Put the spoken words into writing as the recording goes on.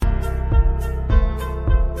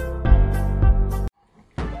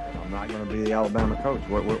be the Alabama coach.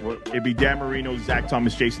 It'd be Dan Marino, Zach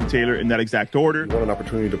Thomas, Jason Taylor in that exact order. I want an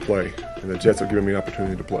opportunity to play, and the Jets are giving me an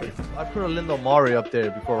opportunity to play. I put Lindo Mari up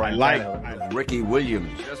there before Ryan Tannehill. Ricky Williams.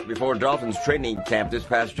 Just before Dolphins training camp this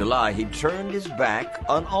past July, he turned his back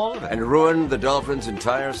on all of it and ruined the Dolphins'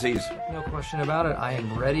 entire season. No question about it. I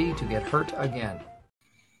am ready to get hurt again.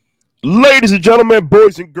 Ladies and gentlemen,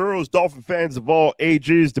 boys and girls, Dolphin fans of all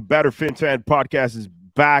ages, the Battered Phins Fans Podcast is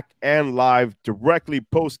back and live, directly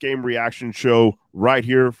post-game reaction show right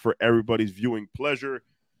here for everybody's viewing pleasure.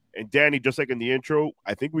 And Danny, just like in the intro,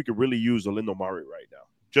 I think we could really use Lindo Mari right now.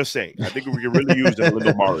 Just saying. I think we could really use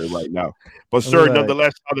Lindo Mari right now. But, sir,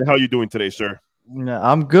 nonetheless, how the hell are you doing today, sir?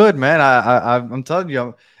 I'm good, man. I'm telling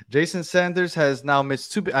you, Jason Sanders has now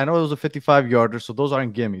missed two. I know it was a 55-yarder, so those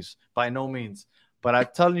aren't gimmies by no means. But I'm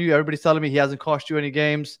telling you, everybody's telling me he hasn't cost you any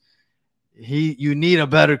games. You need a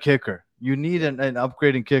better kicker. You need an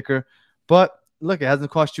upgrading kicker. But, look, it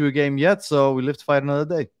hasn't cost you a game yet, so we live to fight another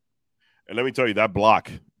day. And let me tell you, that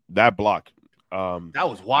block. That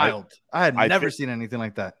was wild. I had never seen anything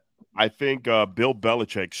like that. I think Bill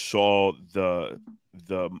Belichick saw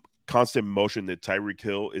the constant motion that Tyreek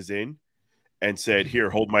Hill is in and said,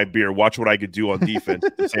 here, hold my beer. Watch what I could do on defense.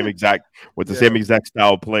 the same exact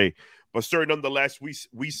style of play. But, sir, nonetheless, we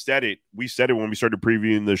said it. We said it when we started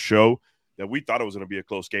previewing the show that we thought it was going to be a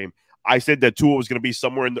close game. I said that Tua was going to be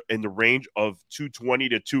somewhere in the range of 220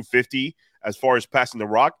 to 250 as far as passing the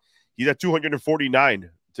rock. He's at 249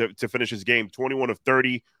 to finish his game, 21 of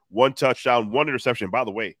 30, one touchdown, one interception. By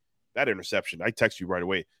the way, that interception, I text you right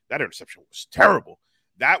away, that interception was terrible.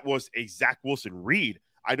 That was a Zach Wilson read.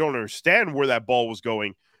 I don't understand where that ball was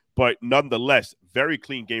going, but nonetheless, very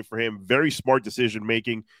clean game for him, very smart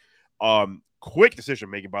decision-making. Quick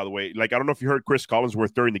decision-making, by the way. Like, I don't know if you heard Chris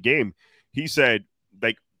Collinsworth during the game. He said,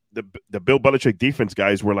 like, the Bill Belichick defense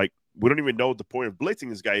guys were like, we don't even know what the point of blitzing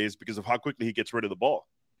this guy is because of how quickly he gets rid of the ball.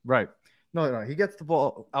 Right. No, he gets the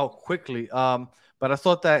ball out quickly. But I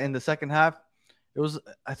thought that in the second half,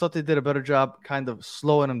 I thought they did a better job kind of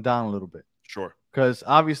slowing him down a little bit. Sure. Because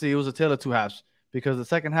obviously it was a tale of two halves. Because the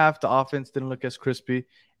second half, the offense didn't look as crispy.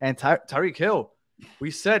 And Tyreek Hill,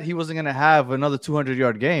 we said he wasn't going to have another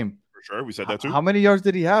 200-yard game. For sure, we said that too. How many yards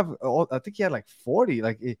did he have? Oh, I think he had like 40.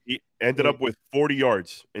 He ended up with 40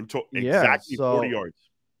 yards. Exactly 40 yards.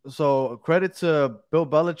 So credit to Bill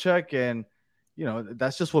Belichick, and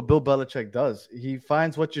that's just what Bill Belichick does. He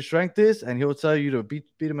finds what your strength is, and he'll tell you to beat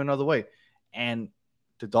him another way. And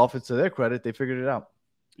the Dolphins, to their credit, they figured it out.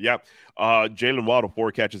 Yeah. Jalen Waddle,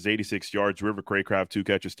 4 catches, 86 yards. River Craycraft, 2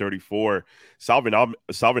 catches, 34. Salvin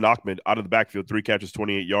Ahmed out of the backfield, 3 catches,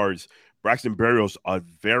 28 yards. Braxton Berrios, a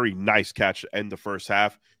very nice catch to end the first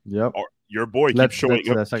half. Yep. Your boy keeps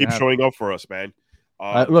showing up for us, man.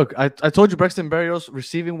 Look, I told you Braxton Berrios,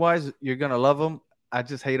 receiving-wise, you're going to love him. I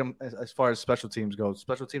just hate him as far as special teams goes.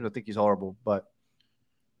 Special teams, I think he's horrible, but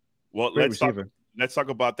let's talk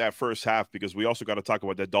about that first half, because we also got to talk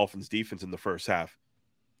about that Dolphins defense in the first half.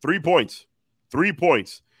 3 points.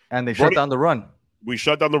 And they shut down the run. We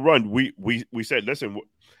shut down the run. We said, listen,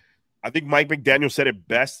 I think Mike McDaniel said it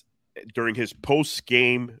best during his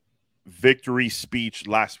post-game victory speech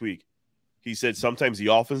last week. He said sometimes the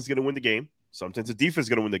offense is going to win the game. Sometimes the defense is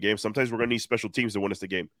going to win the game. Sometimes we're going to need special teams to win us the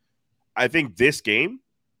game. I think this game,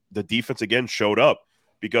 the defense again showed up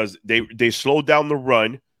because they slowed down the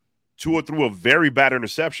run. Tua threw a very bad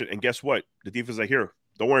interception. And guess what? The defense is like, here,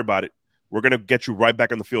 don't worry about it. We're going to get you right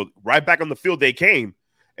back on the field. Right back on the field they came.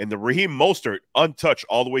 And the Raheem Mostert untouched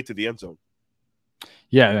all the way to the end zone.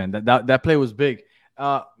 Yeah, man, that play was big.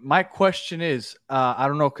 My question is, I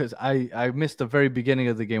don't know, because I missed the very beginning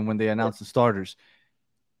of the game when they announced the starters.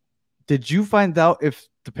 Did you find out if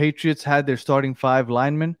the Patriots had their starting 5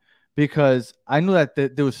 linemen? Because I knew that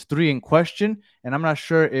there was 3 in question, and I'm not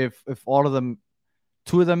sure if all of them,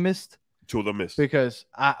 2 of them missed. 2 of them missed. Because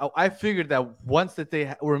I figured that once that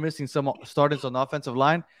they were missing some starters on the offensive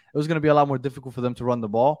line, it was going to be a lot more difficult for them to run the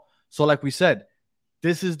ball. So like we said,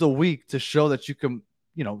 this is the week to show that you can,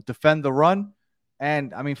 defend the run.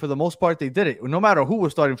 And, I mean, for the most part, they did it. No matter who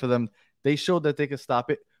was starting for them, they showed that they could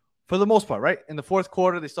stop it for the most part, right? In the fourth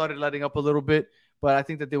quarter, they started letting up a little bit, but I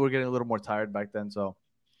think that they were getting a little more tired back then, so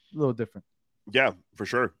a little different. Yeah, for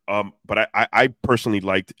sure. But I personally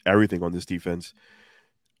liked everything on this defense.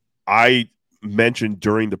 I mentioned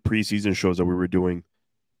during the preseason shows that we were doing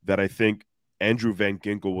that I think Andrew Van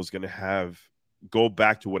Ginkel was going to go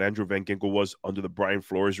back to what Andrew Van Ginkel was under the Brian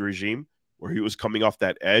Flores regime, where he was coming off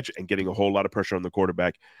that edge and getting a whole lot of pressure on the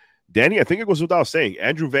quarterback. Danny, I think it goes without saying,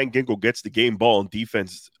 Andrew Van Ginkel gets the game ball on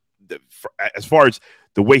defense as far as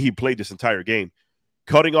the way he played this entire game.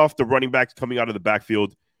 Cutting off the running backs coming out of the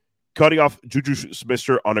backfield, cutting off Juju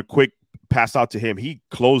Smith-Schuster on a quick passed out to him. He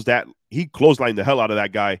clotheslined the hell out of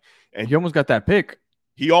that guy, and he almost got that pick.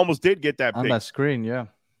 He almost did get that on pick. That screen. Yeah.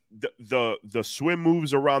 The swim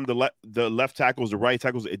moves around the left tackles, the right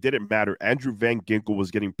tackles, it didn't matter. Andrew Van Ginkel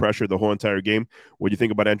was getting pressure the whole entire game. What do you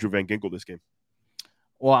think about Andrew Van Ginkel this game?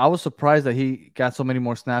 Well, I was surprised that he got so many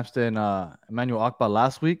more snaps than Emmanuel Akbar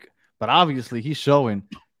last week, but obviously he's showing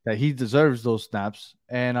that he deserves those snaps.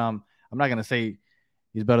 And I'm not gonna say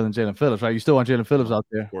he's better than Jalen Phillips, right? You still want Jalen Phillips out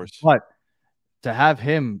there, of course, but to have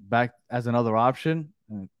him back as another option,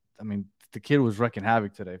 I mean, the kid was wrecking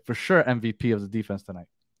havoc today. For sure, MVP of the defense tonight.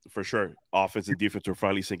 For sure, offense and defense were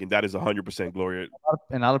finally sinking. That is 100% Gloria.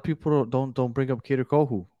 And a lot of people don't bring up Kader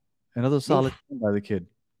Kohu, another solid team by the kid.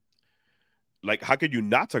 Like, how could you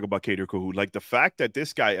not talk about Kader Kohu? Like, the fact that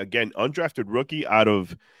this guy, again, undrafted rookie out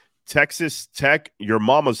of Texas Tech, your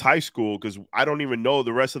mama's high school, because I don't even know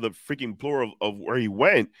the rest of the freaking plural of where he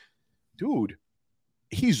went. Dude,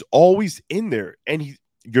 he's always in there, and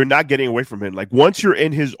you're not getting away from him. Like, once you're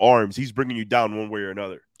in his arms, he's bringing you down one way or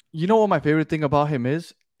another. You know what my favorite thing about him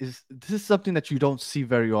is this is something that you don't see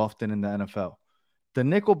very often in the NFL. The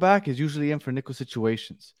nickel back is usually in for nickel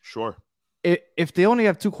situations. Sure. If they only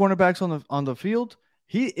have two cornerbacks on the field,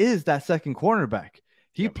 he is that second cornerback.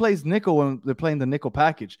 He plays nickel when they're playing the nickel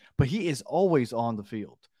package, but he is always on the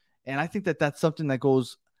field. And I think that that's something that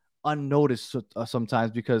goes unnoticed sometimes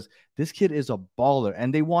because this kid is a baller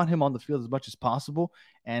and they want him on the field as much as possible.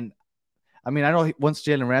 And I mean, I know once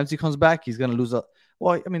Jalen Ramsey comes back, he's going to lose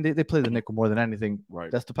well, I mean, they play the nickel more than anything. Right.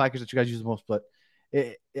 That's the package that you guys use the most. But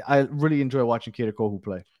I really enjoy watching Kader Kohu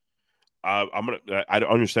play. I don't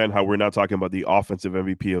understand how we're not talking about the offensive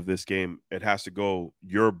MVP of this game. It has to go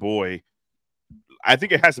your boy. I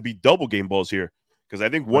think it has to be double game balls here because I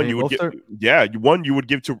think one you would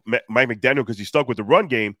give to Mike McDaniel because he stuck with the run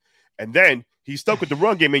game, and then he stuck with the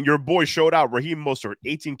run game, and your boy showed out. Raheem Mostert,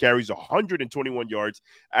 18 carries, 121 yards,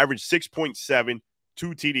 average 6.7, 2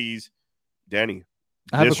 TDs. Danny,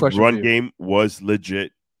 this run game was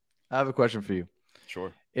legit. I have a question for you.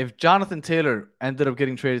 Sure. If Jonathan Taylor ended up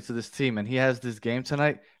getting traded to this team and he has this game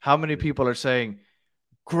tonight, how many people are saying,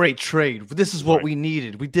 great trade, this is what we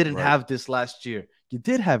needed. We didn't have this last year. You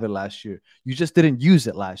did have it last year. You just didn't use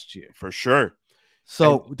it last year. For sure.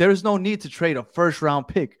 So there is no need to trade a first-round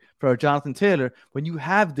pick for Jonathan Taylor when you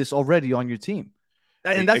have this already on your team.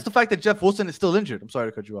 And that's the fact that Jeff Wilson is still injured. I'm sorry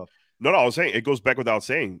to cut you off. No, I was saying it goes back without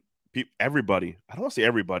saying. Everybody, I don't want to say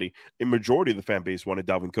everybody, a majority of the fan base wanted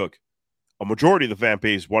Dalvin Cook. A majority of the fan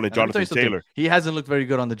base wanted Jonathan Taylor. He hasn't looked very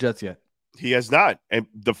good on the Jets yet. He has not. And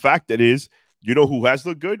the fact that is, you know who has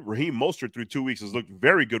looked good? Raheem Mostert through 2 weeks has looked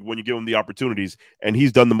very good when you give him the opportunities, and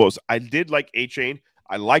he's done the most. I did like A-Chain.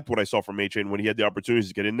 I liked what I saw from A-Chain when he had the opportunities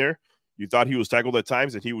to get in there. You thought he was tackled at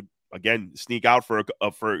times, and he would, again, sneak out for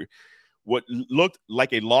what looked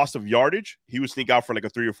like a loss of yardage. He would sneak out for like a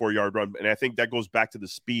 3 or 4 yard run, and I think that goes back to the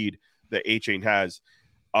speed that A-Chain has.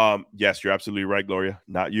 Yes, you're absolutely right, Gloria.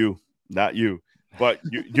 Not you. But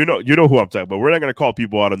you know who I'm talking about. We're not going to call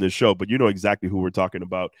people out on this show, but you know exactly who we're talking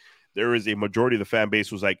about. There is a majority of the fan base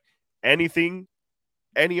who's like, any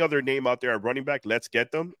other name out there at running back, let's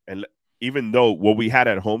get them. And even though what we had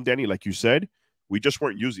at home, Danny, like you said, we just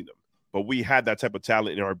weren't using them. But we had that type of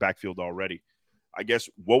talent in our backfield already. I guess,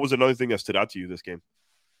 what was another thing that stood out to you this game?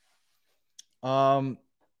 I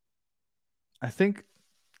think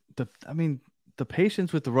the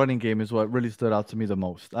patience with the running game is what really stood out to me the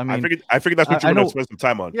most. I mean, I figured that's what you want to spend some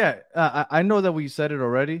time on. Yeah, I know that we said it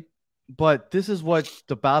already, but this is what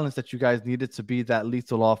the balance that you guys needed to be that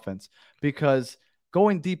lethal offense, because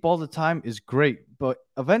going deep all the time is great, but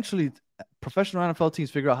eventually professional NFL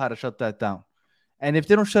teams figure out how to shut that down. And if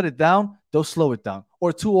they don't shut it down, they'll slow it down.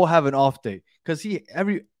 Or Tua will have an off day because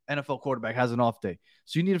every NFL quarterback has an off day.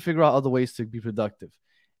 So you need to figure out other ways to be productive.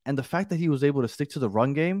 And the fact that he was able to stick to the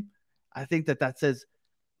run game, I think that says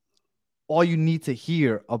all you need to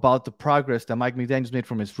hear about the progress that Mike McDaniel's made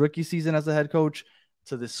from his rookie season as a head coach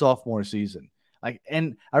to this sophomore season.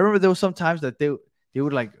 And I remember there was some times that they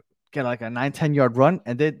would like get like a 9-10 yard run,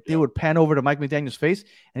 and they would pan over to Mike McDaniel's face,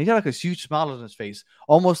 and he got like a huge smile on his face,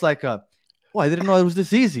 almost like I didn't know it was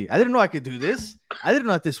this easy. I didn't know I could do this. I didn't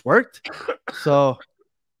know that this worked. So,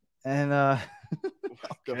 and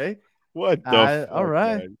okay, what? All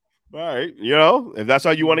right. Man? All right, if that's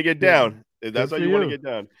how you want to get down,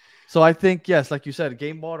 So I think, yes, like you said,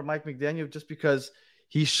 game ball to Mike McDaniel, just because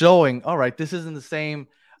he's showing, all right, this isn't the same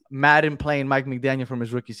Madden playing Mike McDaniel from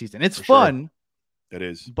his rookie season. It's fun. Sure. It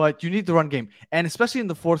is. But you need the run game. And especially in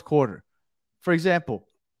the fourth quarter. For example,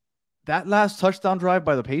 that last touchdown drive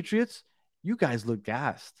by the Patriots, you guys look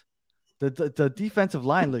gassed. The defensive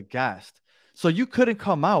line looked gassed. So you couldn't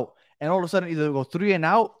come out and all of a sudden either go 3 and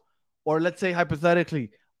out or let's say hypothetically,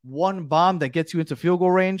 one bomb that gets you into field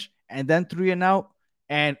goal range and then 3 and out,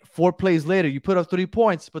 and 4 plays later, you put up 3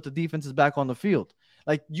 points, but the defense is back on the field.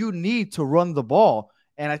 Like, you need to run the ball.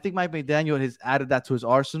 And I think Mike McDaniel has added that to his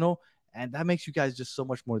arsenal, and that makes you guys just so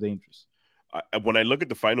much more dangerous. When I look at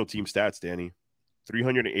the final team stats, Danny,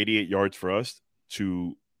 388 yards for us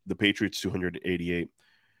to the Patriots, 288.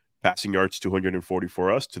 Passing yards, 240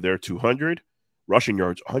 for us to their 200. Rushing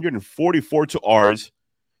yards, 144 to ours.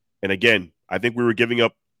 And again, I think we were giving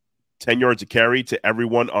up 10 yards a carry to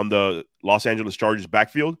everyone on the Los Angeles Chargers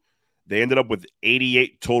backfield. They ended up with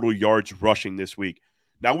 88 total yards rushing this week.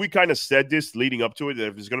 Now, we kind of said this leading up to it, that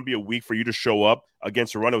if it's going to be a week for you to show up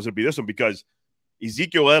against a run, it was going to be this one, because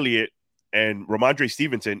Ezekiel Elliott and Ramondre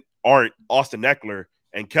Stevenson aren't Austin Eckler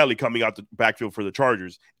and Kelly coming out the backfield for the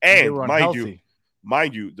Chargers. And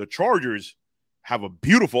mind you, the Chargers have a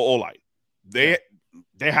beautiful O-line. They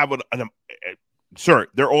have sir,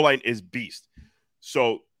 their O-line is beast.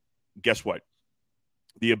 So guess what?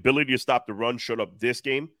 The ability to stop the run showed up this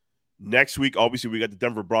game. Next week, obviously, we got the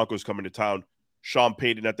Denver Broncos coming to town. Sean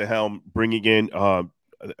Payton at the helm, bringing in, I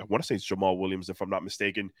want to say it's Jamal Williams, if I'm not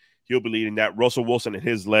mistaken. He'll be leading that. Russell Wilson and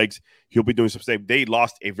his legs, he'll be doing some stuff. They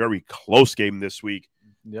lost a very close game this week.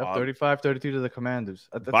 Yep, 35-32 to the Commanders.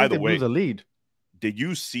 By the way, the lead. Did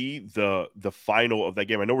you see the final of that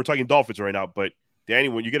game? I know we're talking Dolphins right now, but Danny,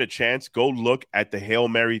 when you get a chance, go look at the Hail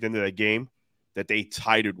Mary at the end of that game that they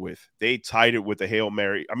tied it with. They tied it with the Hail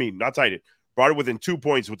Mary. I mean, not tied it. Brought it within 2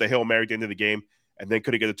 points with the Hail Mary at the end of the game, and then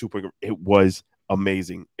couldn't get a 2-point. It was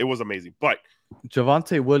amazing. It was amazing. But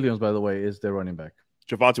Javonte Williams, by the way, is their running back.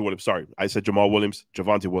 Javonte Williams. Sorry, I said Jamal Williams.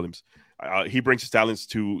 Javonte Williams. He brings his talents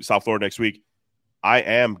to South Florida next week. I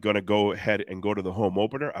am going to go ahead and go to the home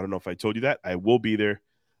opener. I don't know if I told you that. I will be there.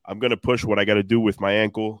 I'm going to push what I got to do with my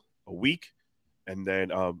ankle a week. And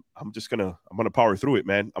then I'm going to power through it,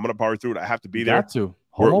 man. I'm going to power through it. I have to be there. Got to.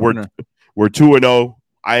 We're 2-0.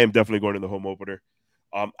 I am definitely going to the home opener.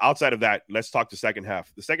 Outside of that, let's talk the second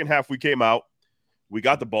half. The second half, we came out. We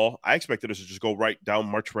got the ball. I expected us to just go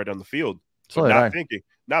march right down the field. So not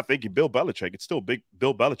thinking Bill Belichick. It's still big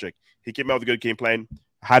Bill Belichick. He came out with a good game plan,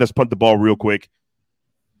 had us punt the ball real quick.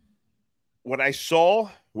 When I saw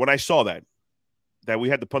that we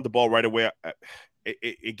had to punt the ball right away,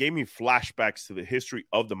 it gave me flashbacks to the history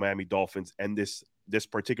of the Miami Dolphins and this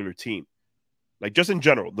particular team. Like, just in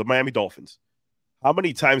general, the Miami Dolphins. How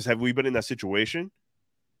many times have we been in that situation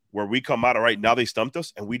where we come out, all right, now they stumped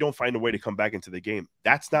us, and we don't find a way to come back into the game?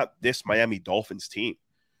 That's not this Miami Dolphins team.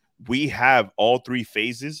 We have all 3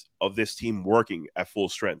 phases of this team working at full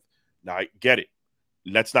strength. Now, I get it.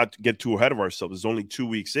 Let's not get too ahead of ourselves. It's only 2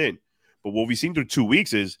 weeks in. But what we've seen through 2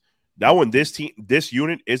 weeks is now when this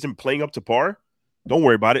unit isn't playing up to par, don't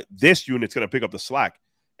worry about it. This unit's going to pick up the slack.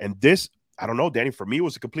 And this, I don't know, Danny, for me, it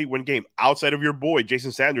was a complete win game. Outside of your boy,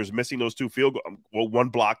 Jason Sanders, missing those 2 field goals, well, one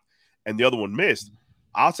blocked and the other one missed.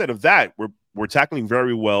 Outside of that, we're tackling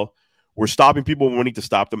very well. We're stopping people when we need to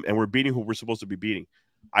stop them, and we're beating who we're supposed to be beating.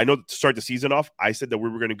 I know to start the season off, I said that we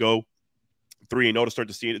were going to go 3-0 to start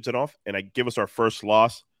the season off, and I give us our first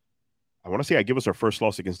loss. I want to say I give us our first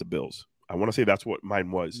loss against the Bills. I want to say that's what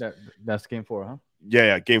mine was. That's game 4, huh?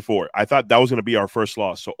 Yeah, game 4. I thought that was going to be our first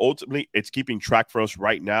loss. So ultimately, it's keeping track for us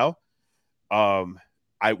right now. I'm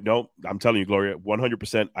telling you, Gloria,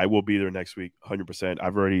 100%. I will be there next week, 100%.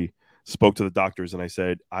 I've already spoke to the doctors and I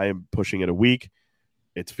said I am pushing it a week.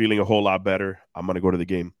 It's feeling a whole lot better. I'm going to go to the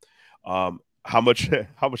game. How much time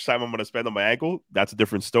I'm going to spend on my ankle? That's a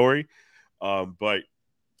different story. But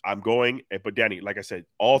I'm going. But Danny, like I said,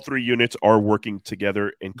 all 3 units are working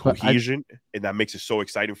together in cohesion, and that makes it so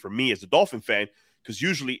exciting for me as a Dolphin fan, because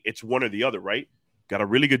usually it's one or the other, right? Got a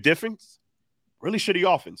really good defense, really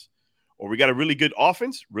shitty offense, or we got a really good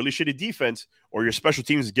offense, really shitty defense, or your special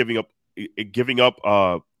teams is giving up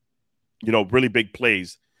really big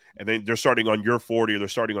plays, and then they're starting on your 40 or they're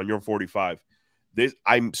starting on your 45.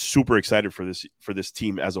 I'm super excited for this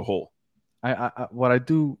team as a whole. What I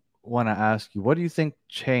do want to ask you, what do you think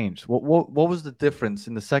changed? What was the difference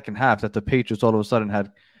in the second half that the Patriots all of a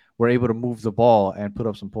sudden were able to move the ball and put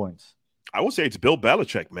up some points? I will say it's Bill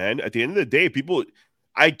Belichick, man. At the end of the day,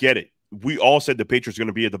 I get it. We all said the Patriots are going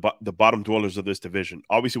to be at the bottom dwellers of this division.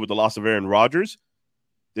 Obviously, with the loss of Aaron Rodgers,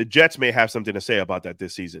 the Jets may have something to say about that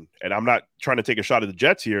this season. And I'm not trying to take a shot at the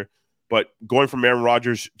Jets here, but going from Aaron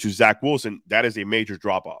Rodgers to Zach Wilson, that is a major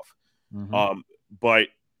drop-off. Mm-hmm. But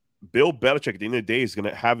Bill Belichick, at the end of the day, is going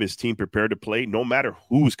to have his team prepared to play no matter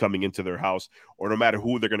who's coming into their house or no matter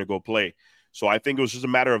who they're going to go play. So I think it was just a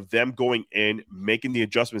matter of them going in, making the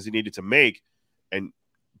adjustments they needed to make. And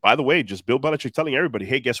by the way, just Bill Belichick telling everybody,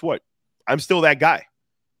 hey, guess what? I'm still that guy.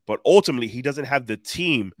 but ultimately he doesn't have the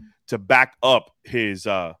team to back up his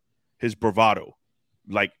bravado.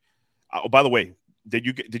 Like, oh, by the way, did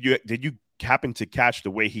you happen to catch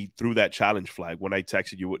the way he threw that challenge flag when I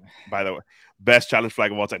texted you? By the way, best challenge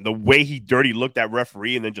flag of all time. The way he dirty looked at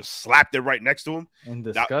referee and then just slapped it right next to him in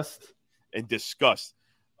disgust.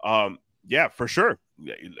 Yeah, for sure.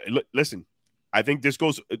 Listen, I think this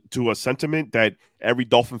goes to a sentiment that every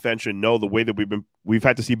Dolphin fan should know. The way that we've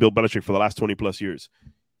had to see Bill Belichick for the last 20 plus years.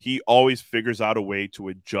 He always figures out a way to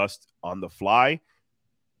adjust on the fly,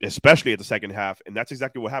 especially at the second half, and that's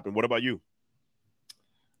exactly what happened. What about you?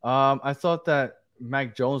 I thought that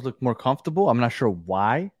Mac Jones looked more comfortable. I'm not sure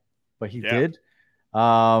why, but he did.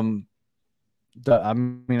 I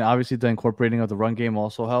mean, obviously the incorporating of the run game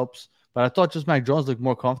also helps, but I thought just Mac Jones looked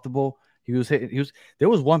more comfortable. He was hitting. There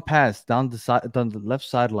was one pass down the left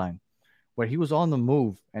sideline where he was on the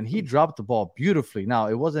move and he dropped the ball beautifully. Now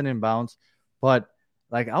it wasn't inbounds, but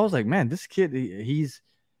like I was like, man, this kid,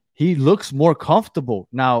 he looks more comfortable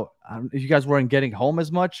now. If you guys weren't getting home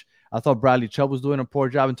as much, I thought Bradley Chubb was doing a poor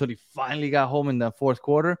job until he finally got home in the fourth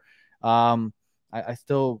quarter. I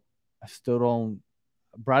still don't.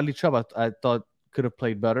 Bradley Chubb, I thought could have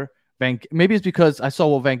played better. Maybe it's because I saw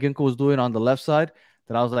what Van Ginkel was doing on the left side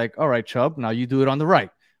that I was like, all right, Chubb, now you do it on the right.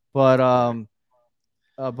 But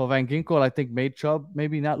Van Ginkel, I think, made Chubb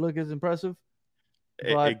maybe not look as impressive.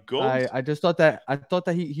 But I just thought that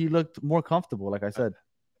he looked more comfortable, like I said.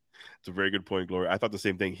 It's a very good point, Gloria. I thought the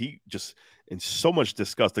same thing. He just in so much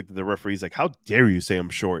disgust, like the referee's like, how dare you say I'm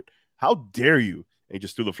short? How dare you? And he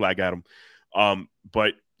just threw the flag at him.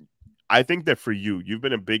 But I think that for you, you've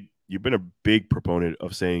been a big proponent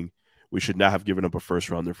of saying we should not have given up a first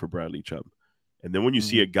rounder for Bradley Chubb. And then when you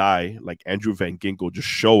see a guy like Andrew Van Ginkel just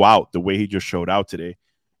show out the way he just showed out today,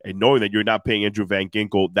 and knowing that you're not paying Andrew Van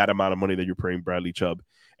Ginkel that amount of money that you're paying Bradley Chubb,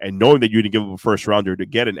 and knowing that you didn't give up a first rounder to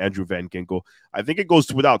get an Andrew Van Ginkel, I think it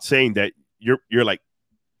goes without saying that you're like,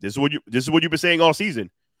 this is what you've been saying all season.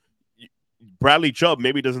 Bradley Chubb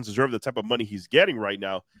maybe doesn't deserve the type of money he's getting right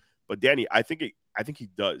now, but Danny, I think he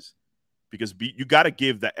does, because you got to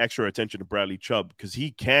give that extra attention to Bradley Chubb because he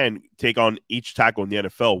can take on each tackle in the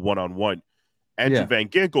NFL one-on-one. Andrew Van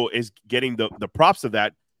Ginkel is getting the props of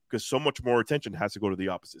that because so much more attention has to go to the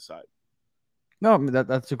opposite side. No, I mean,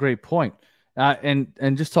 that's a great point.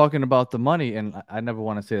 And just talking about the money, and I never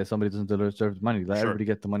want to say that somebody doesn't deserve the money. Let everybody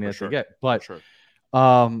get the money that they get. But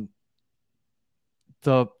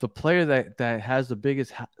the player that has the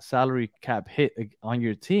biggest salary cap hit on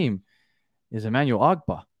your team is Emmanuel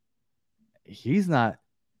Ogbah. He's not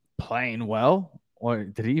playing well, or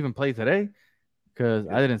did he even play today? Because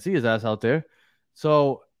I didn't see his ass out there.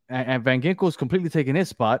 So, and Van Ginkel is completely taking his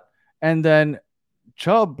spot. And then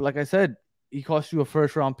Chubb, like I said, he cost you a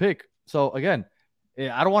first-round pick. So, again,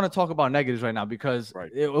 I don't want to talk about negatives right now because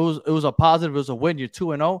it was a positive. It was a win. You're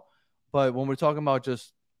 2-0. But when we're talking about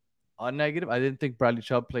just a negative, I didn't think Bradley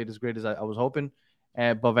Chubb played as great as I was hoping.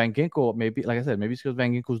 But Van Ginkel, maybe, like I said, maybe it's because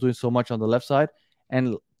Van Ginkel's doing so much on the left side.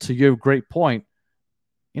 And to your great point,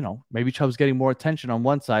 maybe Chubb's getting more attention on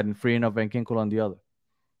one side and freeing up Van Ginkel on the other.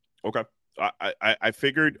 Okay. I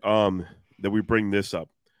figured that we bring this up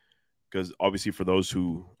because obviously for those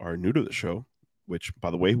who are new to the show, which, by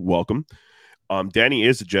the way, welcome. Danny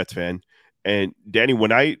is a Jets fan. And Danny,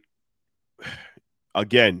 your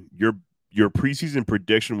preseason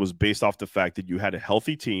prediction was based off the fact that you had a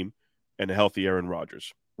healthy team and a healthy Aaron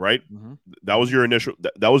Rodgers, right? Mm-hmm. That was your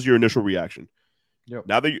initial reaction. Yep.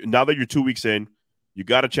 Now that you're 2 weeks in, you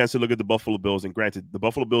got a chance to look at the Buffalo Bills. And granted, the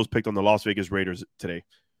Buffalo Bills picked on the Las Vegas Raiders today.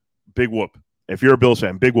 Big whoop. If you're a Bills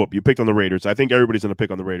fan, big whoop. You picked on the Raiders. I think everybody's going to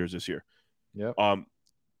pick on the Raiders this year. Yep.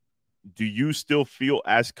 Do you still feel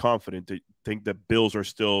as confident to think that Bills are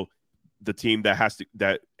still the team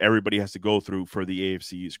that everybody has to go through for the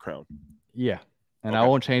AFC East crown? Yeah. And I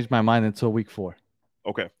won't change my mind until week 4.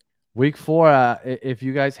 Okay. Week 4, if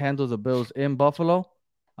you guys handle the Bills in Buffalo,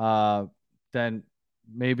 then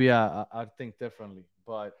maybe I'd think differently.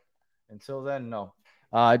 But until then, no.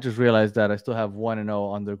 I just realized that I still have 1-0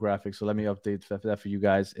 on the graphics, so let me update that for you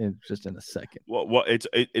guys in a second. Well,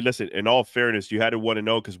 listen. In all fairness, you had it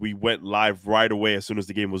 1-0 because we went live right away as soon as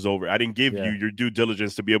the game was over. I didn't give you your due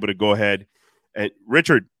diligence to be able to go ahead. And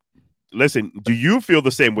Richard, listen, do you feel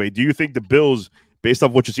the same way? Do you think the Bills, based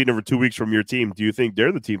off what you've seen over 2 weeks from your team, do you think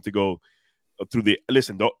they're the team to go through the?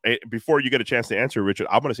 Listen, before you get a chance to answer, Richard,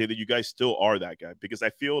 I'm going to say that you guys still are that guy because I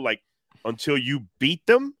feel like until you beat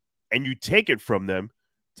them and you take it from them,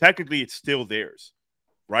 technically, it's still theirs,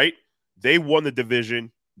 right? They won the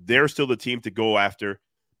division. They're still the team to go after.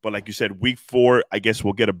 But like you said, week 4, I guess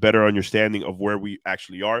we'll get a better understanding of where we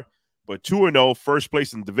actually are. But 2-0, first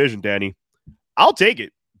place in the division, Danny, I'll take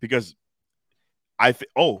it. because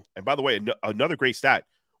and by the way, another great stat.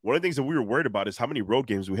 One of the things that we were worried about is how many road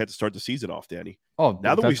games we had to start the season off, Danny. Oh,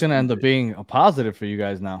 now that's going to end up being a positive for you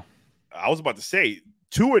guys now. I was about to say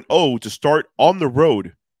 2-0 to start on the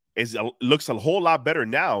road looks a whole lot better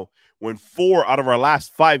now when 4 out of our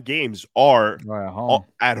last 5 games are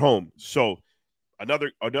at home. So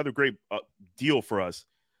another great deal for us.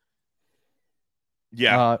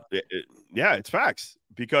 Yeah, it's facts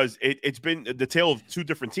because it's been the tale of 2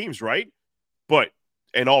 different teams, right? But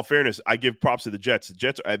in all fairness, I give props to the Jets. The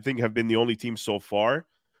Jets, I think, have been the only team so far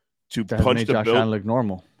to punch the Bills look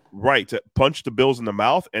normal. Right, to punch the Bills in the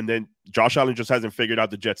mouth, and then Josh Allen just hasn't figured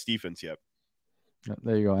out the Jets defense yet.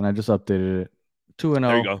 There you go, and I just updated it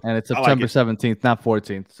 2-0, and it's September 17th, not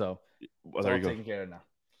 14th. So there you go. Taking care of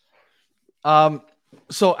now.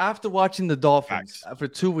 So after watching the Dolphins for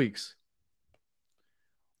 2 weeks,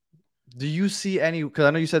 do you see any? Because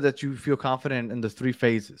I know you said that you feel confident in the 3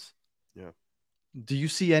 phases. Yeah. Do you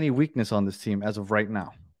see any weakness on this team as of right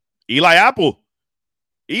now? Eli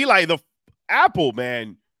the Apple,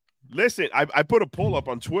 man. Listen, I put a poll up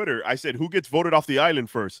on Twitter. I said, who gets voted off the island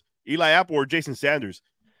first, Eli Apple or Jason Sanders?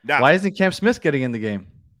 Now, why isn't Cam Smith getting in the game?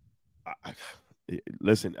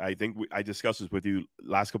 Listen, I think I discussed this with you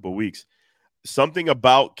last couple of weeks. Something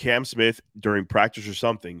about Cam Smith during practice or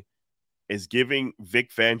something is giving Vic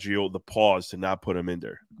Fangio the pause to not put him in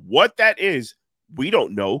there. What that is, we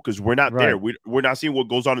don't know because we're not there. We're not seeing what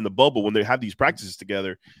goes on in the bubble when they have these practices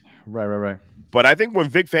together. Right. But I think when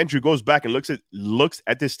Vic Fangio goes back and looks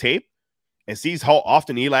at this tape and sees how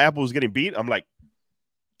often Eli Apple is getting beat, I'm like,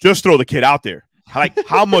 just throw the kid out there. Like,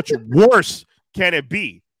 how much worse can it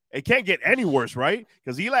be? It can't get any worse, right?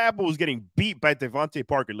 Because Eli Apple was getting beat by Devontae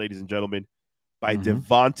Parker, ladies and gentlemen, by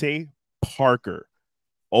Devontae Parker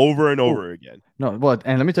over and over again. No, but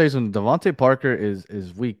and let me tell you something. Devontae Parker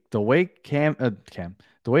is weak. The way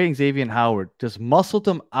the way Xavier Howard just muscled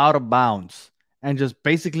him out of bounds and just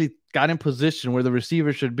basically got in position where the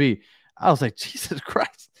receiver should be. I was like, Jesus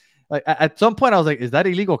Christ. Like at some point I was like, is that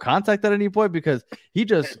illegal contact at any point? Because he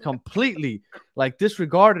just completely like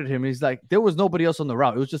disregarded him. He's like, there was nobody else on the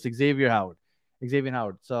route. It was just Xavier Howard.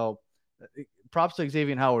 So props to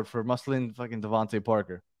Xavier Howard for muscling fucking Devontae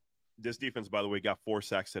Parker. This defense, by the way, got 4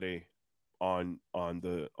 sacks today on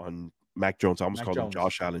Mac Jones. I almost called him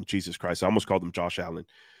Josh Allen. Jesus Christ. I almost called him Josh Allen.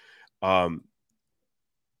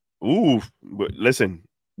 Listen,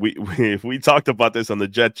 we talked about this on the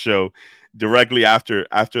Jets show directly after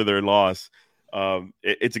their loss.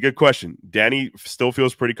 It's a good question. Danny still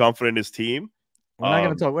feels pretty confident in his team. We're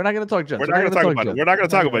not going to talk Jets. We're not going to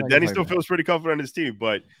talk about it. Danny still feels pretty confident in his team,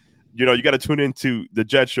 but you got to tune into the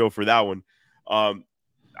Jets show for that one.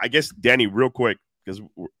 I guess, Danny, real quick, because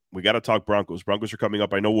we got to talk Broncos. Broncos are coming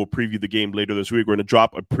up. I know we'll preview the game later this week. We're going to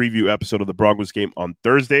drop a preview episode of the Broncos game on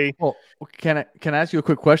Thursday. Well, can I ask you a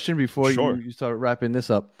quick question before you start wrapping this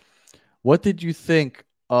up? What did you think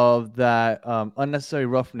of that unnecessary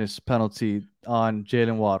roughness penalty on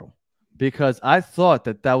Jalen Waddle? Because I thought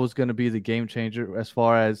that was going to be the game changer as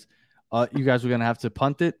far as you guys were going to have to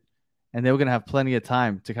punt it, and they were going to have plenty of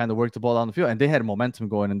time to kind of work the ball down the field, and they had momentum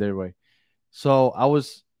going in their way. So I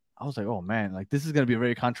was like, oh man, like this is going to be a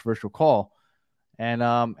very controversial call. And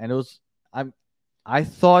it was, I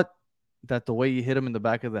thought that the way you hit him in the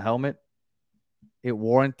back of the helmet, it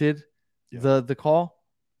warranted the call.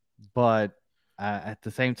 But at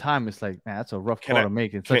the same time, it's like, man, that's a rough call to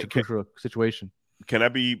make in such a crucial situation. Can I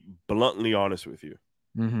be bluntly honest with you?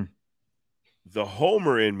 Mm-hmm. The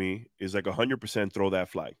homer in me is like 100% throw that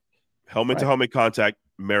flag. Helmet to helmet contact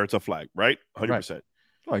merits a flag, right? 100%.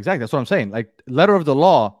 Oh, exactly. That's what I'm saying. Like, letter of the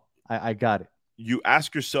law, I got it. You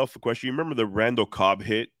ask yourself a question. You remember the Randall Cobb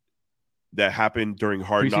hit that happened during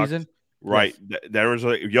Hard Knocks? Right. Yes. There was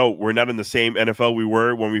like, we're not in the same NFL we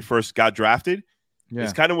were when we first got drafted. Yeah.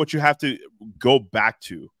 It's kind of what you have to go back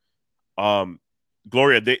to.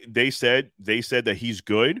 Gloria, they said that he's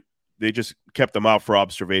good. They just kept him out for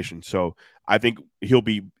observation. So I think he'll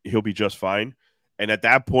be just fine. And at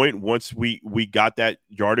that point, once we got that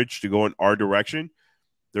yardage to go in our direction,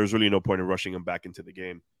 there's really no point in rushing him back into the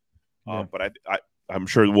game. Yeah. But I'm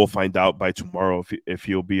sure we'll find out by tomorrow if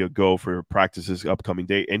he'll be a go for practices upcoming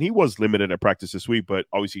day. And he was limited at practice this week, but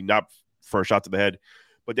obviously not for a shot to the head.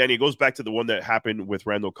 But Danny, it goes back to the one that happened with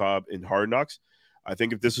Randall Cobb in Hard Knocks. I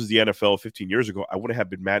think if this was the NFL 15 years ago, I wouldn't have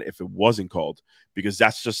been mad if it wasn't called, because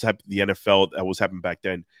that's just the NFL that was happening back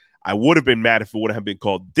then. I would have been mad if it would have been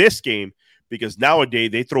called this game, because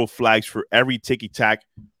nowadays they throw flags for every ticky-tack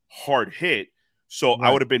hard hit. So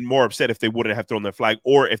I would have been more upset if they wouldn't have thrown that flag,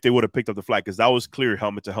 or if they would have picked up the flag, because that was clear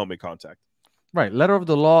helmet-to-helmet contact. Right. Letter of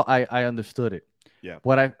the law, I understood it. Yeah.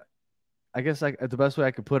 I guess the best way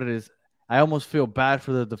I could put it is I almost feel bad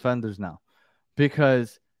for the defenders now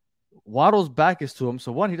because Waddle's back is to him.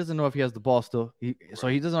 So one, he doesn't know if he has the ball still. So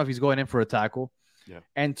he doesn't know if he's going in for a tackle. Yeah.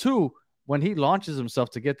 And two, when he launches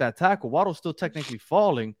himself to get that tackle, Waddle's still technically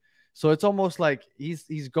falling. So it's almost like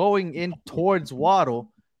he's going in towards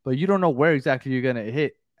Waddle, but you don't know where exactly you're going to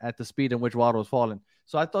hit at the speed in which Waddle is falling.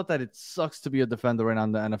 So I thought that it sucks to be a defender right now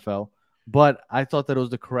in the NFL, but I thought that it was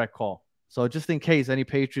the correct call. So just in case any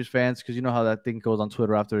Patriots fans, because you know how that thing goes on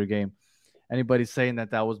Twitter after a game, anybody saying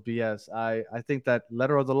that was BS, I think that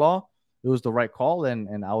letter of the law, it was the right call,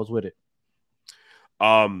 and I was with it.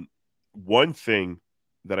 One thing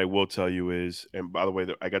that I will tell you is, and by the way,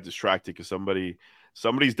 I got distracted because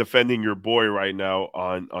somebody's defending your boy right now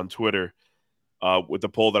on Twitter with the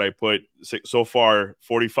poll that I put. So far,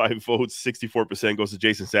 45 votes, 64% goes to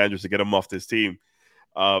Jason Sanders to get him off this team.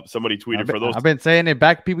 Somebody tweeted for those. I've been saying it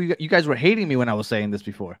back. People, you guys were hating me when I was saying this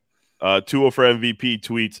before. Tua for MVP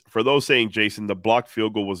tweets, for those saying, Jason, the blocked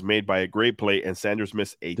field goal was made by a great play and Sanders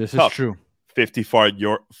missed a tough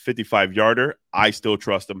 55-yarder. I still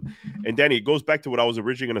trust him. And Danny, it goes back to what I was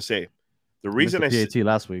originally going to say. The reason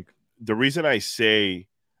last week. The reason I say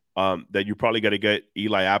that you probably got to get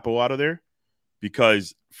Eli Apple out of there,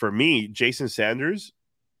 because for me, Jason Sanders,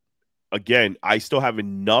 again, I still have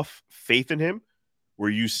enough faith in him where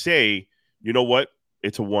you say, you know what?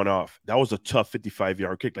 It's a one-off. That was a tough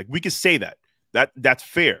 55-yard kick. Like, we could say that. That's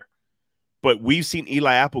fair. But we've seen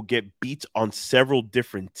Eli Apple get beat on several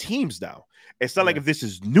different teams now. It's not like if this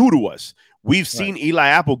is new to us. We've seen Eli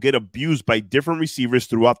Apple get abused by different receivers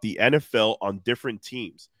throughout the NFL on different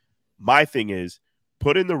teams. My thing is,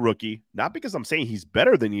 put in the rookie, not because I'm saying he's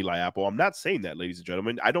better than Eli Apple. I'm not saying that, ladies and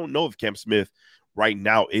gentlemen. I don't know if Cam Smith right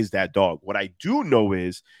now is that dog. What I do know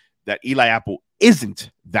is that Eli Apple isn't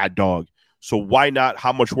that dog. So why not?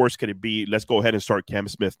 How much worse could it be? Let's go ahead and start Cam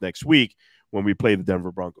Smith next week when we play the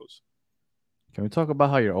Denver Broncos. Can we talk about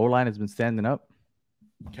how your O-line has been standing up?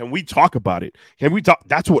 Can we talk about it? Can we talk?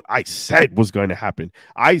 That's what I said was going to happen.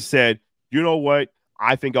 I said, you know what?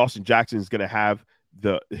 I think Austin Jackson is going to have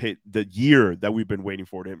the year that we've been waiting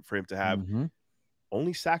for him to have. Mm-hmm.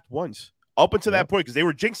 Only sacked once. Up until that point, because they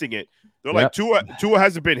were jinxing it. They're like, Tua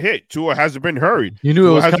hasn't been hit. Tua hasn't been hurried. You knew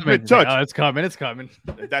Tua it was hasn't coming. been touched. It's coming. It's coming.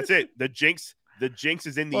 That's it. The jinx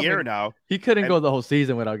is in the air now. He couldn't go the whole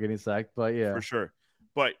season without getting sacked, but yeah. For sure.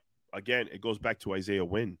 But again, it goes back to Isaiah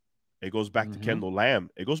Wynn. It goes back to Kendall Lamb.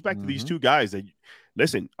 It goes back to these two guys that,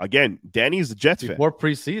 listen, again, Danny's a Jets fan. Before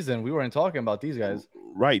preseason, we weren't talking about these guys.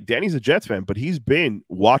 Right. Danny's a Jets fan, but he's been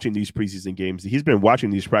watching these preseason games. He's been watching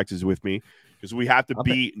these practices with me because we have to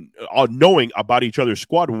be knowing about each other's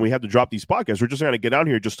squad when we have to drop these podcasts. We're just going to get down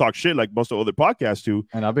here and just talk shit like most of the other podcasts do.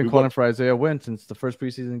 And I've been calling for Isaiah Wynn since the first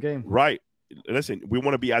preseason game. Right. Listen, we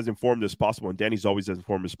want to be as informed as possible, and Danny's always as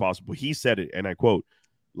informed as possible. He said it, and I quote,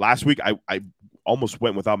 last week I almost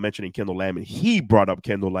went without mentioning Kendall Lamb, and he brought up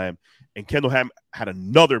Kendall Lamb, and Kendall Lamb had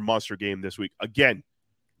another monster game this week. Again,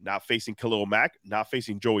 not facing Khalil Mack, not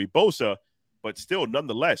facing Joey Bosa, but still,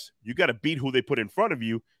 nonetheless, you got to beat who they put in front of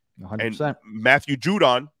you. 100%. And Matthew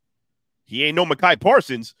Judon, he ain't no Mekhi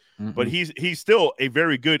Parsons, but he's still a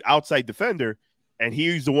very good outside defender, and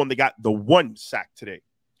he's the one that got the one sack today.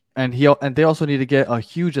 And they also need to get a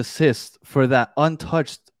huge assist for that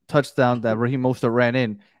untouched touchdown that Raheem Mostert ran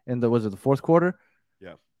in the fourth quarter?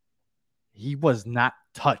 Yeah. He was not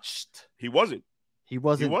touched. He wasn't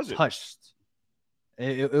touched.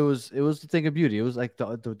 It was the thing of beauty. It was like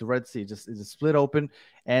the Red Sea, just split open,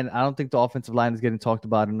 and I don't think the offensive line is getting talked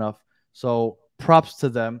about enough. So props to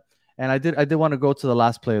them. And I did want to go to the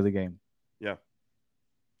last play of the game. Yeah.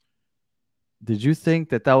 Did you think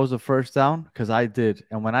that was a first down? Because I did.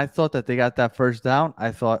 And when I thought that they got that first down,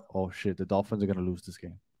 I thought, oh shit, the Dolphins are going to lose this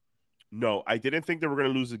game. No, I didn't think they were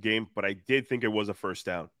going to lose the game, but I did think it was a first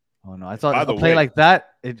down. Oh no, I thought a play like that,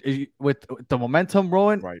 with the momentum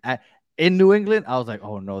rolling in New England, I was like,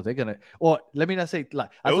 oh no, they're gonna. Or let me not say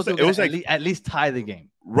like I thought it was at least tie the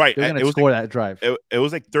game. Right, they're gonna score that drive. It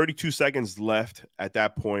was like 32 seconds left at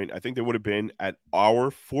that point. I think they would have been at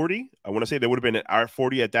hour 40. I want to say they would have been at hour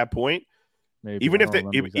 40 at that point. Maybe, even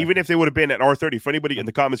if they would have been at hour 30. If anybody in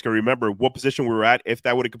the comments can remember what position we were at, if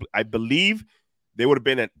that would have, I believe they would have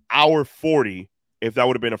been at hour 40 if that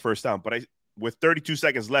would have been a first down. But with 32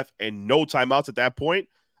 seconds left and no timeouts at that point,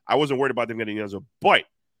 I wasn't worried about them getting the answer. But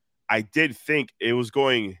I did think it was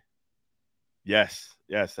going. Yes,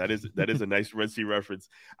 that is a nice Red Sea reference.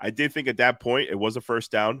 I did think at that point it was a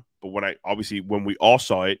first down, but when we all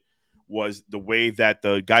saw it, was the way that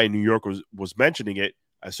the guy in New York was mentioning it.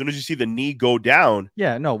 As soon as you see the knee go down,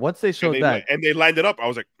 once they showed that and they lined it up, I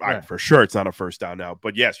was like, all right, for sure, it's not a first down now.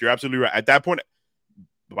 But yes, you're absolutely right. At that point,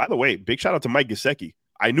 by the way, big shout out to Mike Gesicki.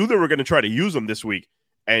 I knew they were going to try to use him this week,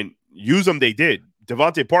 and use him they did.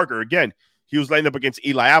 Devontae Parker, again, he was lined up against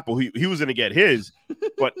Eli Apple. He was going to get his,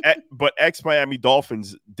 but ex-Miami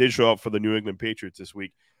Dolphins did show up for the New England Patriots this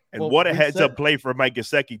week. And what a heads-up play for Mike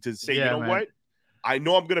Gesicki to say, what? I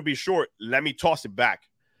know I'm going to be short. Let me toss it back.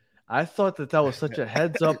 I thought that was such a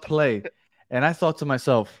heads-up play. And I thought to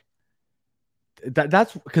myself,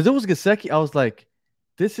 that's because it was Gesicki. I was like,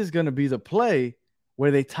 this is going to be the play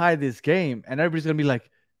where they tie this game. And everybody's going to be like,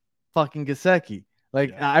 fucking Gesicki.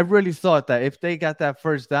 Like, I really thought that if they got that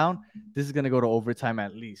first down, this is going to go to overtime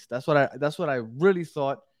at least. That's what I really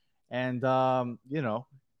thought. And, I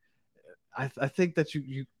think that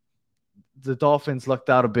the Dolphins lucked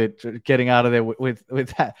out a bit getting out of there with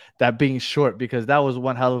that being short, because that was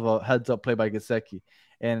one hell of a heads-up play by Gesicki.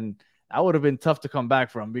 And that would have been tough to come back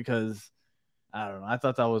from, because, I don't know, I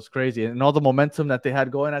thought that was crazy. And all the momentum that they had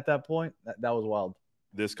going at that point, that was wild.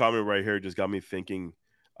 This comment right here just got me thinking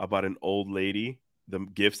about an old lady. The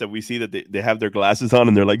gifs that we see that they have their glasses on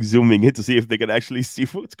and they're like zooming in to see if they can actually see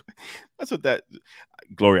what's going on. That's what that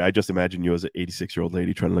 – Gloria, I just imagine you as an 86-year-old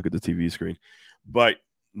lady trying to look at the TV screen. But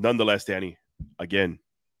nonetheless, Danny, again,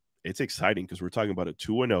 it's exciting because we're talking about a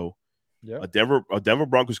 2-0, a Denver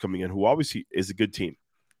Broncos coming in, who obviously is a good team.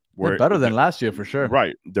 They're better than last year for sure.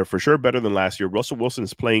 Right. They're for sure better than last year. Russell Wilson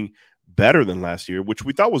is playing better than last year, which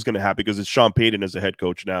we thought was going to happen because it's Sean Payton as a head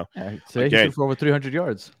coach now. Yeah, he threw for over 300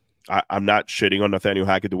 yards. I'm not shitting on Nathaniel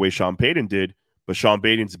Hackett the way Sean Payton did, but Sean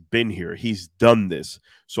Payton's been here. He's done this.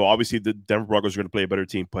 So obviously the Denver Broncos are going to play a better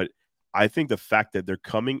team. But I think the fact that they're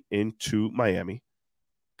coming into Miami,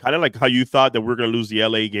 kind of like how you thought that we're going to lose the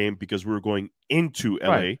LA game because we were going into LA.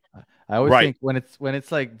 Right. I always think when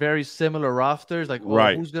it's like very similar rosters, like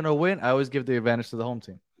who's going to win, I always give the advantage to the home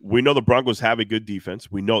team. We know the Broncos have a good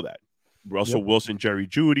defense. We know that. Russell Wilson, Jerry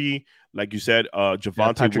Jeudy, like you said,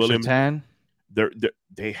 Javonte Williams. Surtain.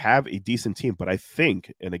 They have a decent team, but I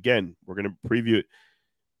think, and again, we're going to preview it,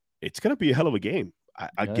 it's going to be a hell of a game.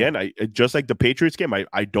 I just like the Patriots game,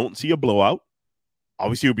 I don't see a blowout.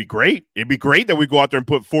 Obviously, it would be great. It'd be great that we go out there and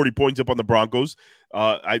put 40 points up on the Broncos.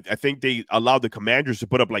 I think they allowed the Commanders to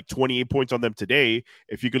put up like 28 points on them today.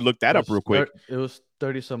 If you could look that up real quick. It was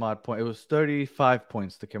 30-some-odd points. It was 35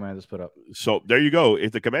 points the Commanders put up. So there you go.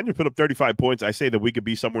 If the Commanders put up 35 points, I say that we could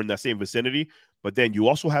be somewhere in that same vicinity. But then you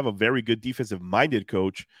also have a very good defensive-minded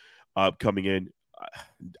coach coming in.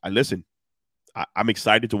 Listen, I'm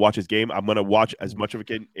excited to watch his game. I'm going to watch as much of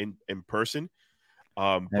it in person.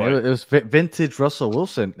 But it was vintage Russell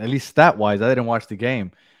Wilson, at least stat-wise. I didn't watch the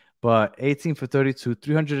game. But 18 for 32,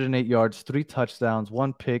 308 yards, 3 touchdowns,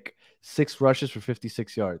 1 pick, 6 rushes for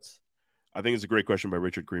 56 yards. I think it's a great question by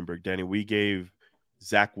Richard Greenberg. Danny, we gave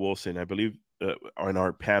Zach Wilson, I believe, on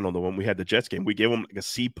our panel, the one we had the Jets game, we gave him like a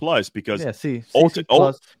C+ because C+.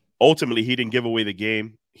 Ultimately he didn't give away the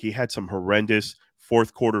game. He had some horrendous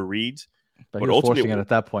fourth quarter reads. But he was forcing it at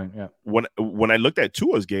that point, yeah. When I looked at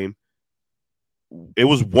Tua's game, it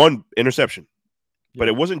was 1 interception. But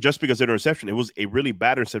it wasn't just because of interception. It was a really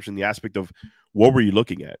bad interception, the aspect of what were you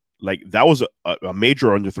looking at? Like, that was a major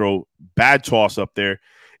underthrow, bad toss up there.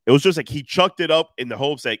 It was just like he chucked it up in the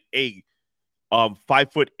hopes like, hey,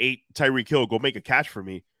 5'8" Tyreek Hill, go make a catch for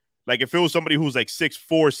me. Like, if it was somebody who's like 6'4",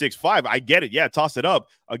 6'5", I get it. Yeah, toss it up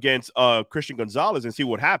against Christian Gonzalez and see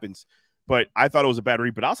what happens. But I thought it was a bad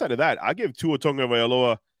read. But outside of that, I give Tua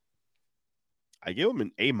Tagovailoa, I give him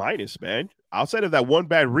an A-, man. Outside of that one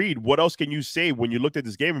bad read, what else can you say when you looked at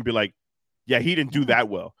this game and be like, yeah, he didn't do that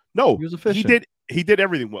well? No, he was efficient. He did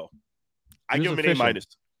everything well. I give him an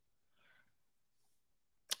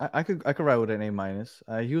A-. I could write with an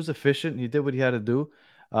A-. He was efficient. He did what he had to do.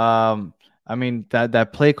 I mean,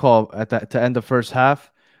 that play call to end the first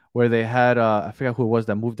half where they had I forgot who it was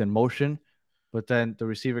that moved in motion, but then the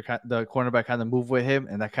cornerback kind of moved with him,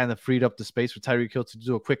 and that kind of freed up the space for Tyreek Hill to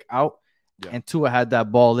do a quick out. Yeah. And Tua had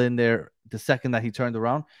that ball in there the second that he turned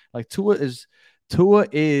around. Like, Tua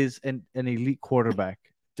is an elite quarterback.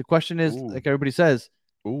 The question is, like everybody says,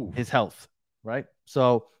 his health, right?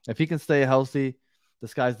 So if he can stay healthy, the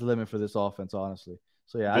sky's the limit for this offense, honestly.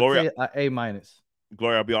 So yeah, Gloria, I'd say A-.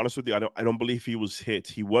 Gloria, I'll be honest with you. I don't believe he was hit.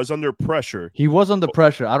 He was under pressure. He was under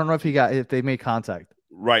pressure. I don't know if they made contact.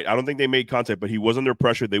 Right. I don't think they made contact, but he was under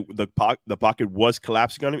pressure. The pocket was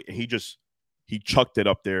collapsing on him, and he chucked it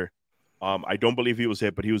up there. I don't believe he was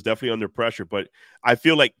hit, but he was definitely under pressure. But I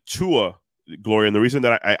feel like Tua, Gloria, and the reason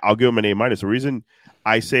that I'll give him an A-, the reason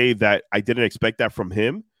I say that I didn't expect that from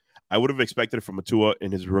him, I would have expected it from a Tua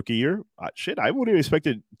in his rookie year. I wouldn't have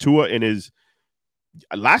expected Tua in his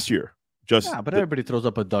last year. But everybody throws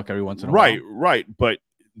up a duck every once in a while. Right. But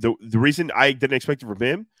the reason I didn't expect it from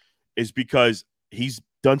him is because he's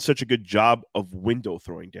done such a good job of window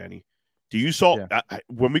throwing, Danny. Do you saw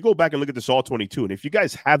when we go back and look at this all 22, and if you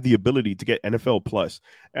guys have the ability to get NFL Plus,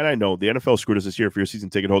 and I know the NFL screwed us this year for your season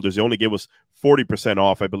ticket holders, they only gave us 40%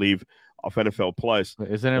 off, I believe, off NFL Plus.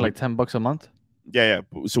 Isn't it like $10 a month? Yeah.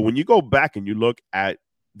 So when you go back and you look at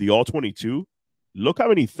the all 22, look how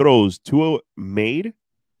many throws Tua made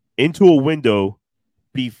into a window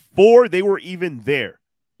before they were even there.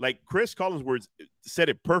 Like Chris Collinsworth said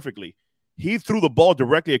it perfectly. He threw the ball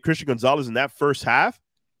directly at Christian Gonzalez in that first half,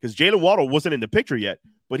 because Jalen Waddle wasn't in the picture yet,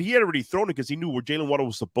 but he had already thrown it because he knew where Jalen Waddle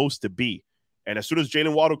was supposed to be. And as soon as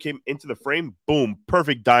Jalen Waddle came into the frame, boom,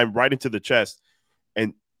 perfect dime right into the chest.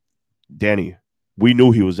 And Danny, we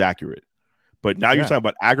knew he was accurate. But now you're talking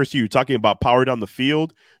about accuracy. You're talking about power down the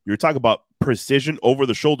field. You're talking about precision over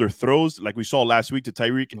the shoulder throws like we saw last week to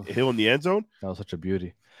Tyreek Hill in the end zone. That was such a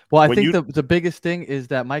beauty. Well, I think the biggest thing is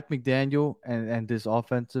that Mike McDaniel and this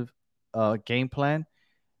offensive game plan,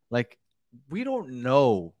 like, we don't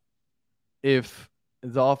know if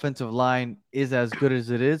the offensive line is as good as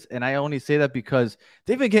it is. And I only say that because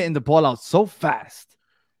they've been getting the ball out so fast.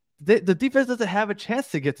 The defense doesn't have a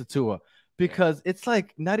chance to get to Tua because it's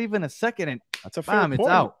like not even a second and that's a fair point. It's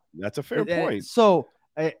out. That's a fair point. So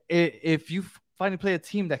if you finally play a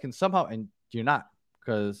team that can somehow, and you're not,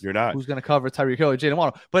 because you're not, who's going to cover Tyreek Hill or Jalen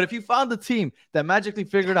Waddle? But if you found a team that magically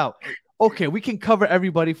figured out, okay, we can cover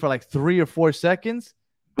everybody for like 3 or 4 seconds,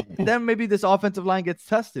 then maybe this offensive line gets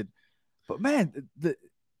tested. But man,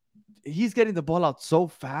 he's getting the ball out so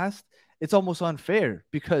fast, it's almost unfair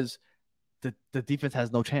because the defense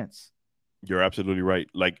has no chance. You're absolutely right.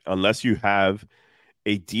 Like, unless you have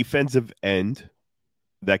a defensive end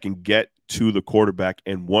that can get to the quarterback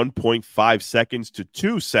in 1.5 seconds to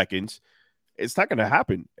 2 seconds, it's not going to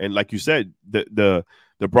happen. And like you said, the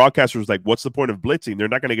broadcaster was like, what's the point of blitzing? They're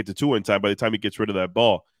not going to get to 2 in time by the time he gets rid of that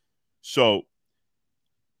ball. So,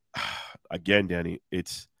 again, Danny,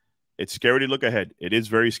 it's scary to look ahead. It is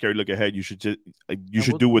very scary to look ahead. You should do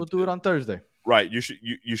it on Thursday. Right. You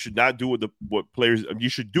should not do what players. You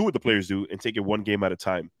should do what the players do and take it one game at a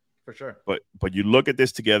time. For sure. But you look at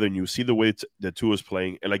this together and you see the way that Tua's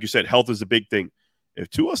playing, and like you said, health is a big thing.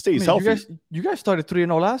 If Tua stays healthy, you guys started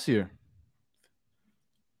 3-0 last year.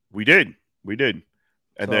 We did,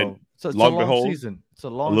 and then it's a long season. It's a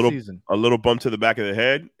long season. A little bump to the back of the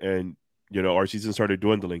head, and our season started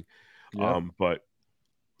dwindling. Yeah. But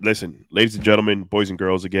listen, ladies and gentlemen, boys and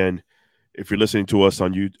girls, again, if you're listening to us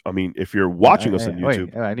on YouTube, if you're watching us on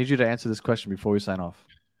YouTube, I need you to answer this question before we sign off.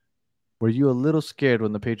 Were you a little scared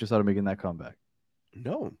when the Patriots started making that comeback?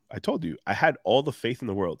 No, I told you. I had all the faith in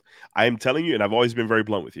the world. I am telling you, and I've always been very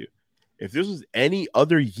blunt with you. If this was any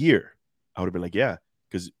other year, I would have been like, yeah,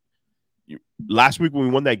 because last week when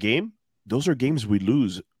we won that game, those are games we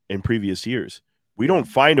lose in previous years. We don't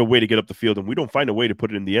find a way to get up the field, and we don't find a way to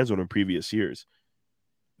put it in the end zone in previous years.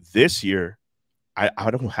 This year,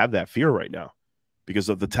 I don't have that fear right now because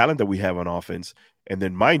of the talent that we have on offense, and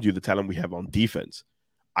then, mind you, the talent we have on defense.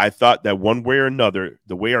 I thought that one way or another,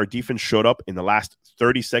 the way our defense showed up in the last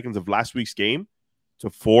 30 seconds of last week's game to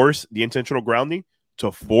force the intentional grounding,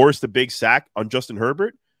 to force the big sack on Justin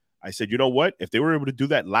Herbert, I said, you know what? If they were able to do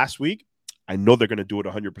that last week, I know they're going to do it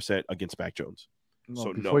 100% against Mac Jones.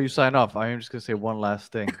 Well, before you sign off, I am just going to say one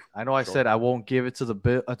last thing. I know I said I won't give it to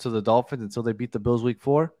the Dolphins until they beat the Bills week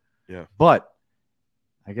 4. Yeah. But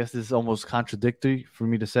I guess this is almost contradictory for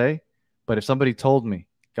me to say. But if somebody told me,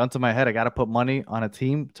 gun to my head, I got to put money on a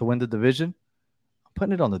team to win the division, I'm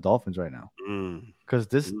putting it on the Dolphins right now. Because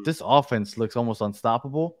this offense looks almost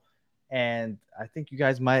unstoppable. And I think you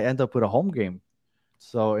guys might end up with a home game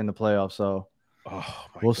in the playoffs. So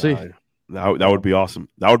we'll see. That would be awesome.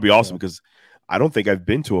 That would be awesome because I don't think I've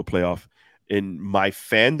been to a playoff in my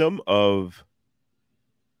fandom of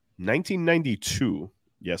 1992.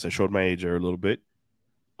 Yes, I showed my age there a little bit.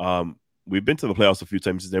 We've been to the playoffs a few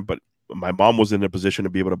times there, but my mom was in a position to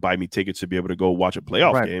be able to buy me tickets to be able to go watch a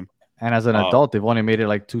playoff game. And as an adult, they've only made it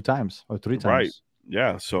like 2 times or 3 times. Right.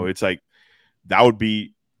 Yeah. So it's like that would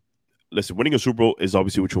be – listen, winning a Super Bowl is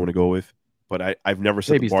obviously what you want to go with. But I've never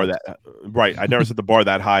set the bar that right. I never set the bar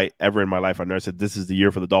that high ever in my life. I never said this is the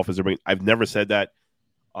year for the Dolphins. I've never said that.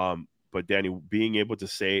 But Danny, being able to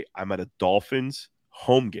say I'm at a Dolphins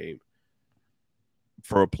home game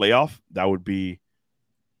for a playoff, that would be,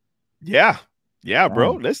 yeah,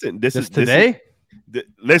 bro. Listen, this is today.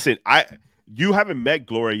 Listen, you haven't met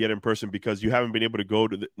Gloria yet in person because you haven't been able to go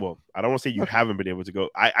to I don't want to say you haven't been able to go.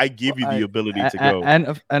 I give you the ability to go.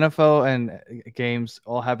 And NFL and games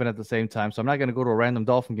all happen at the same time. So I'm not going to go to a random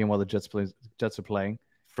Dolphin game while the Jets are playing.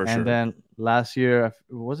 For sure. And then last year,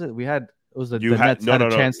 the Nets had a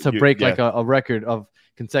chance to break like a record of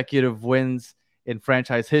consecutive wins in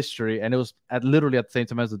franchise history. And it was literally at the same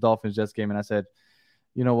time as the Dolphins Jets game. And I said,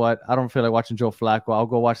 you know what? I don't feel like watching Joe Flacco. I'll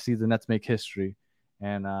go see the Nets make history.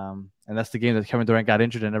 And that's the game that Kevin Durant got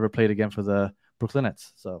injured and never played again for the Brooklyn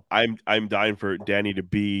Nets. So I'm dying for Danny to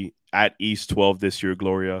be at East 12 this year,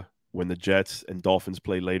 Gloria, when the Jets and Dolphins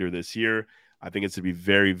play later this year. I think it's to be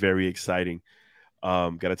very, very exciting.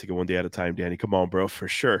 Got to take it one day at a time, Danny. Come on, bro, for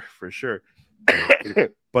sure.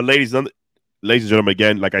 But ladies and gentlemen,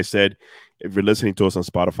 again, like I said, if you're listening to us on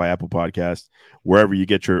Spotify, Apple Podcasts, wherever you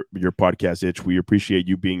get your podcast itch, we appreciate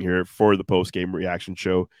you being here for the post-game reaction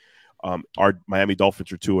show. Our Miami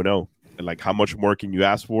Dolphins are 2-0. And like, how much more can you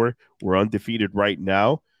ask for? We're undefeated right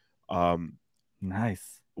now.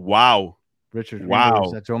 Nice. Wow. Richard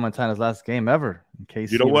Greenberg at Joe Montana's last game ever. In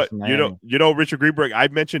case you know what? You know, Richard Greenberg, I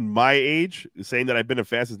mentioned my age, saying that I've been a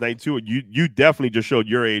fan since 92. And you definitely just showed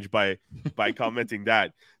your age by commenting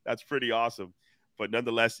that. That's pretty awesome. But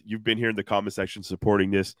nonetheless, you've been here in the comment section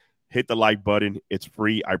supporting this. Hit the like button. It's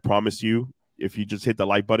free. I promise you. If you just hit the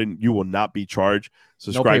like button, you will not be charged.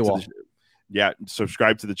 Subscribe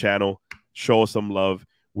to the channel. Show us some love.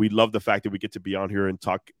 We love the fact that we get to be on here and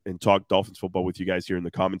talk Dolphins football with you guys here in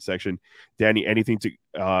the comment section. Danny, anything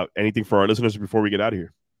for our listeners before we get out of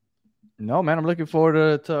here? No, man. I'm looking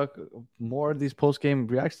forward to more of these post-game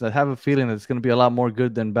reactions. I have a feeling that it's going to be a lot more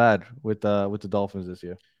good than bad with the Dolphins this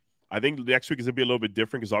year. I think next week is going to be a little bit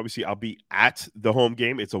different because obviously I'll be at the home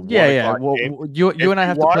game. It's a 1 o'clock game. You and I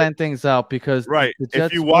have to plan things out because right. The Jets,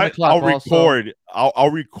 if you want, I'll record. Also...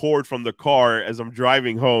 I'll record from the car as I'm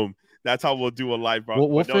driving home. That's how we'll do a live.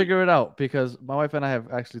 We'll figure it out because my wife and I have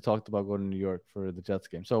actually talked about going to New York for the Jets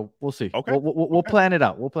game. So we'll see. Okay. We'll plan it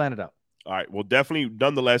out. All right. Well, definitely.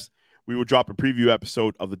 Nonetheless, we will drop a preview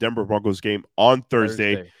episode of the Denver Broncos game on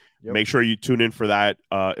Thursday. Yep. Make sure you tune in for that.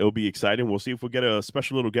 It'll be exciting. We'll see if we'll get a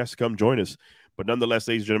special little guest to come join us. But nonetheless,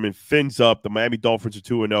 ladies and gentlemen, fins up. The Miami Dolphins are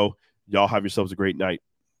 2-0. Y'all have yourselves a great night.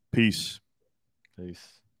 Peace.